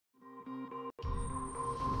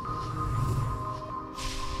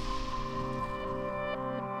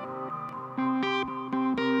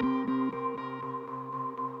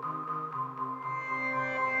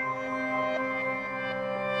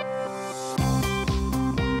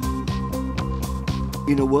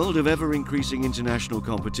In a world of ever-increasing international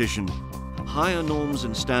competition, higher norms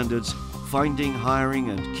and standards, finding, hiring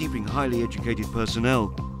and keeping highly educated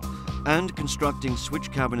personnel, and constructing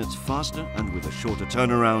switch cabinets faster and with a shorter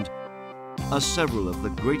turnaround are several of the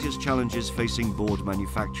greatest challenges facing board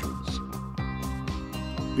manufacturers.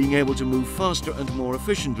 Being able to move faster and more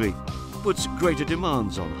efficiently puts greater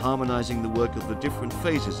demands on harmonizing the work of the different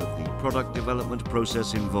phases of the product development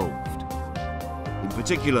process involved. In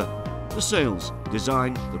particular, the sales,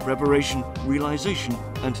 design, the preparation, realization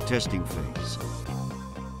and testing phase.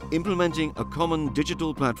 Implementing a common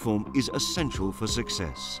digital platform is essential for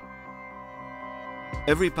success.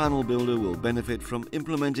 Every panel builder will benefit from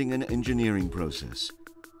implementing an engineering process,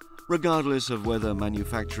 regardless of whether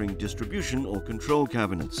manufacturing distribution or control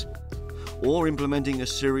cabinets, or implementing a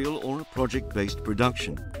serial or a project-based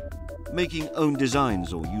production, making own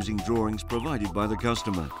designs or using drawings provided by the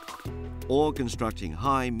customer, or constructing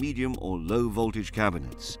high, medium or low voltage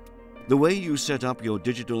cabinets. The way you set up your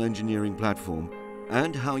digital engineering platform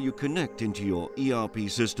and how you connect into your ERP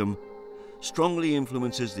system strongly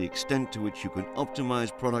influences the extent to which you can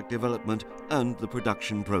optimize product development and the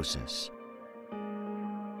production process.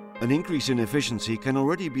 An increase in efficiency can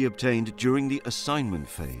already be obtained during the assignment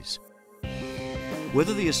phase.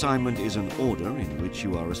 Whether the assignment is an order in which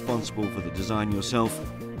you are responsible for the design yourself,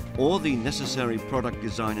 or the necessary product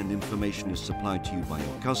design and information is supplied to you by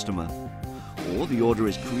your customer, or the order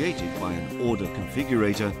is created by an order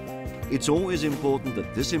configurator, it's always important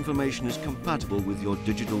that this information is compatible with your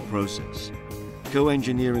digital process.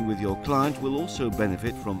 Co-engineering with your client will also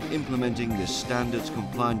benefit from implementing this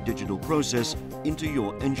standards-compliant digital process into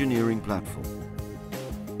your engineering platform.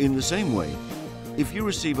 In the same way, if you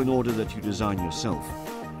receive an order that you design yourself,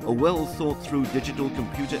 a well-thought-through digital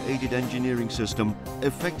computer-aided engineering system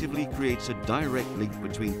effectively creates a direct link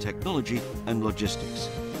between technology and logistics,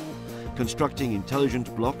 constructing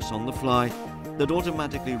intelligent blocks on the fly that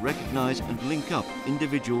automatically recognize and link up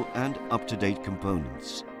individual and up-to-date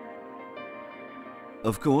components.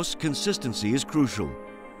 Of course, consistency is crucial,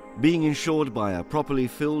 being ensured by a properly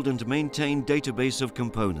filled and maintained database of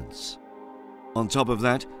components. On top of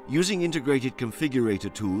that, using integrated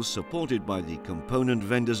configurator tools supported by the component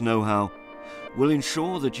vendor's know-how will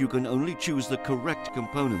ensure that you can only choose the correct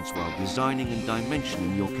components while designing and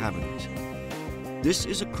dimensioning your cabinet. This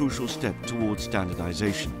is a crucial step towards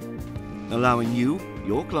standardization, allowing you,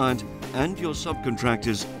 your client, and your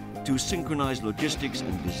subcontractors to synchronize logistics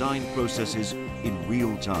and design processes in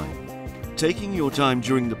real time. Taking your time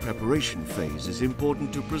during the preparation phase is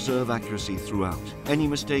important to preserve accuracy throughout. Any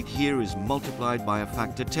mistake here is multiplied by a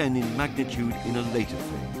factor 10 in magnitude in a later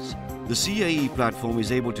phase. The CAE platform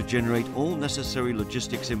is able to generate all necessary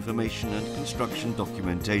logistics information and construction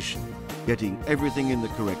documentation, getting everything in the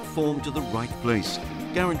correct form to the right place,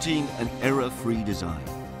 guaranteeing an error-free design.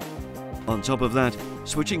 On top of that,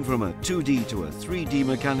 switching from a 2D to a 3D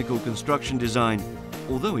mechanical construction design,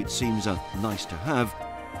 although it seems a nice to have,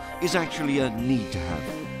 is actually a need to have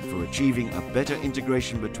for achieving a better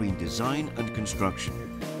integration between design and construction.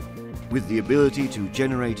 With the ability to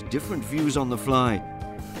generate different views on the fly,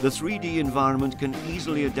 the 3D environment can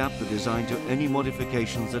easily adapt the design to any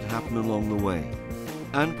modifications that happen along the way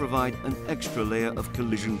and provide an extra layer of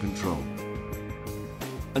collision control.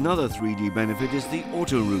 Another 3D benefit is the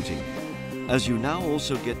auto-routing, as you now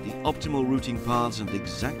also get the optimal routing paths and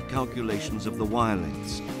exact calculations of the wire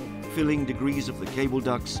lengths, filling degrees of the cable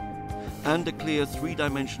ducts, and a clear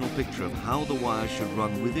three-dimensional picture of how the wires should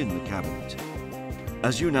run within the cabinet.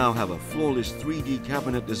 As you now have a flawless 3D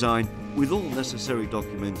cabinet design with all necessary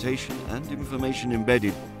documentation and information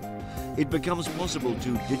embedded, it becomes possible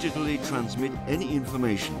to digitally transmit any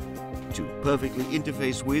information, to perfectly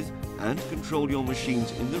interface with and control your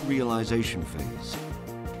machines in the realization phase.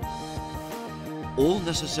 All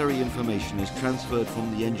necessary information is transferred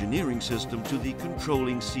from the engineering system to the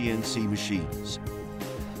controlling CNC machines,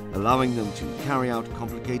 allowing them to carry out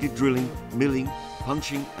complicated drilling, milling,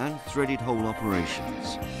 punching and threaded hole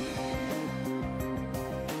operations.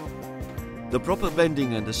 The proper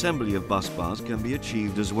bending and assembly of bus bars can be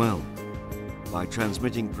achieved as well by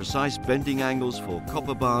transmitting precise bending angles for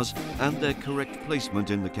copper bars and their correct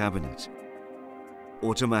placement in the cabinet.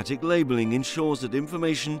 Automatic labeling ensures that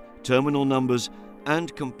information, terminal numbers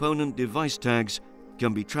and component device tags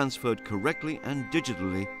can be transferred correctly and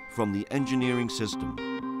digitally from the engineering system.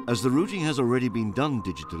 As the routing has already been done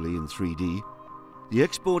digitally in 3D, the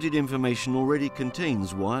exported information already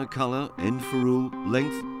contains wire color, end ferrule,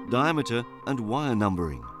 length, diameter and wire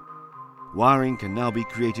numbering. Wiring can now be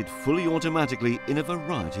created fully automatically in a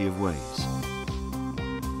variety of ways.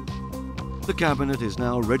 The cabinet is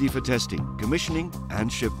now ready for testing, commissioning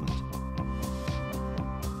and shipment.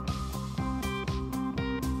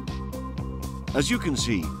 As you can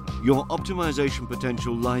see, your optimization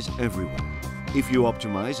potential lies everywhere. If you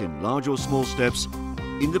optimize in large or small steps,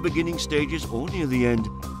 in the beginning stages or near the end,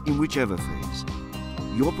 in whichever phase,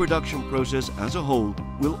 your production process as a whole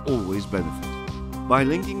will always benefit. By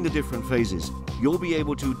linking the different phases, you'll be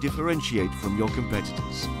able to differentiate from your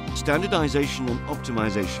competitors. Standardization and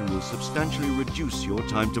optimization will substantially reduce your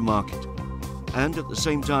time to market, and at the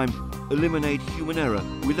same time, eliminate human error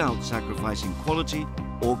without sacrificing quality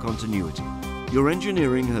or continuity. Your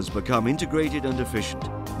engineering has become integrated and efficient,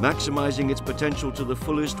 maximizing its potential to the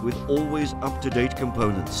fullest with always up-to-date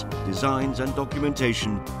components, designs and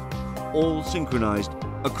documentation, all synchronized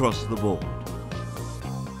across the board.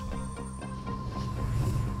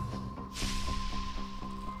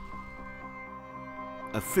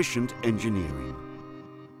 Efficient engineering.